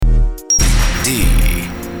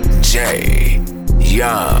Debe,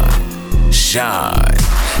 Young, Sean,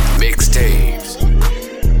 mixtapes.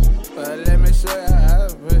 Let me show you how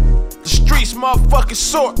the streets motherfucking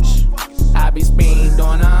source. I be speeding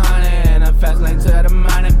doing 100 and a fast lane to the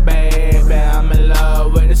money, baby. I'm in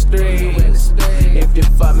love with the streets. If you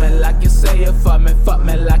fuck me like you say you fuck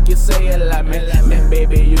me like you say you love me. Then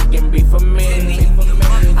baby you can be for me.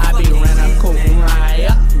 I be renting a coupe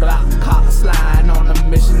riot, Glock cop sliding on a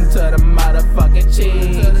mission to the motherfucking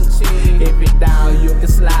cheese. If you down you can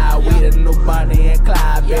slide, we the new Bunny and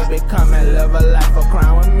Clyde. Baby come and live a life of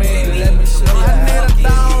crime with me. Let me show you. I need a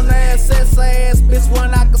down ass, ass bitch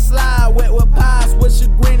one I can slide. Wet with pies, with she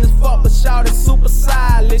green as fuck, but shout it super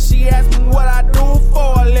silent. She asked me what I do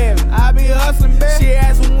for a living. I be hustling, bitch. She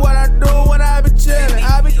asked me what I do when I be chillin'.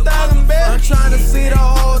 I be thuggin', bitch. I'm tryna see the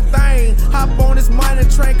whole thing. Hop on this money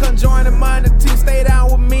train, come join the money team. Stay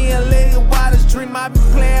down with me and live your wildest dream. I be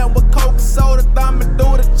playin' with coke and soda, thumbin'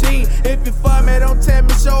 through the G. If you fuck me, don't tell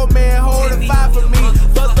me, show me, and hold a 5 for me.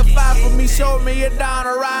 Bust a 5 for me, show me you're down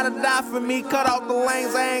to ride or die for me. Cut off the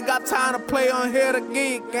lanes, I ain't got time to play on here to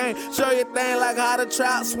geek game. Show you thing like how to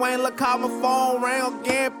trap swing. Look how my phone ring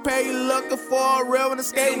again. Pay you looking for a real one,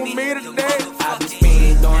 escape with me today. I be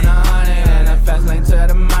speeding doing 100 and a fast lane to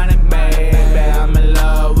the money, baby. I'm in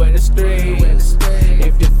love with the streets.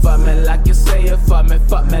 If you fuck me like you say you fuck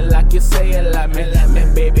me like you say you love me.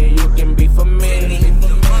 Then baby you can be for me.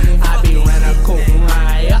 I be renting a coupe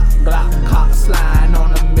riot, Glock cop sliding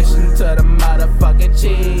on a mission to the motherfucking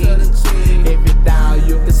cheese. If you down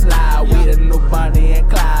you can slide, we the new Bunny and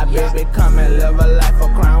Clyde. Baby come and live a life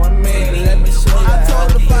of crime with me. Let me show you. I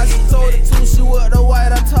told her about, she told it too. She with the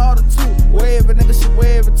white, I told her too. Wave it, nigga, she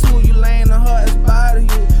wave it too. You laying on her, it's by to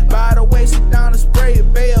you. By the way, she down to spray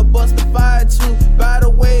it, bail, bust the fire too. By the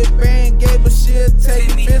way, bang gay, but she'll take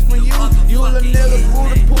a bitch from you. You little nigga,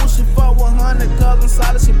 through the pool, she fuck 100 cousins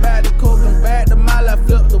solid. She back to coke and back to my left,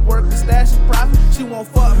 flip the work and stash the profit. She won't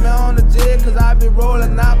fuck me on the jet, cause I be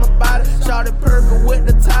rolling out my body. Shot it perfect with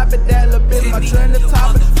the topic, that little bitch my trending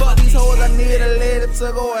topic. Fuck these hoes, I need a lady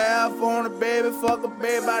to go half on the baby. Fuck a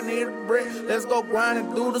baby, I need a brick. Let's go grind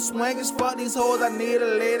and do the swingers. Fuck these hoes, I need a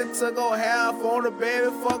lady to go half on the baby.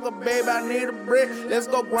 Fuck a baby, I need a brick. Let's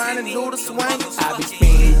go grind and do the swingers. I be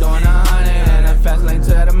speeding doing 100 and a fast lane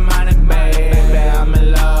to the money, baby. I'm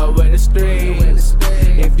in love with the streets.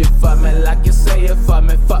 If you fuck me like you say you fuck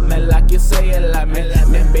me like you say you love me.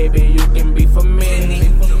 Then baby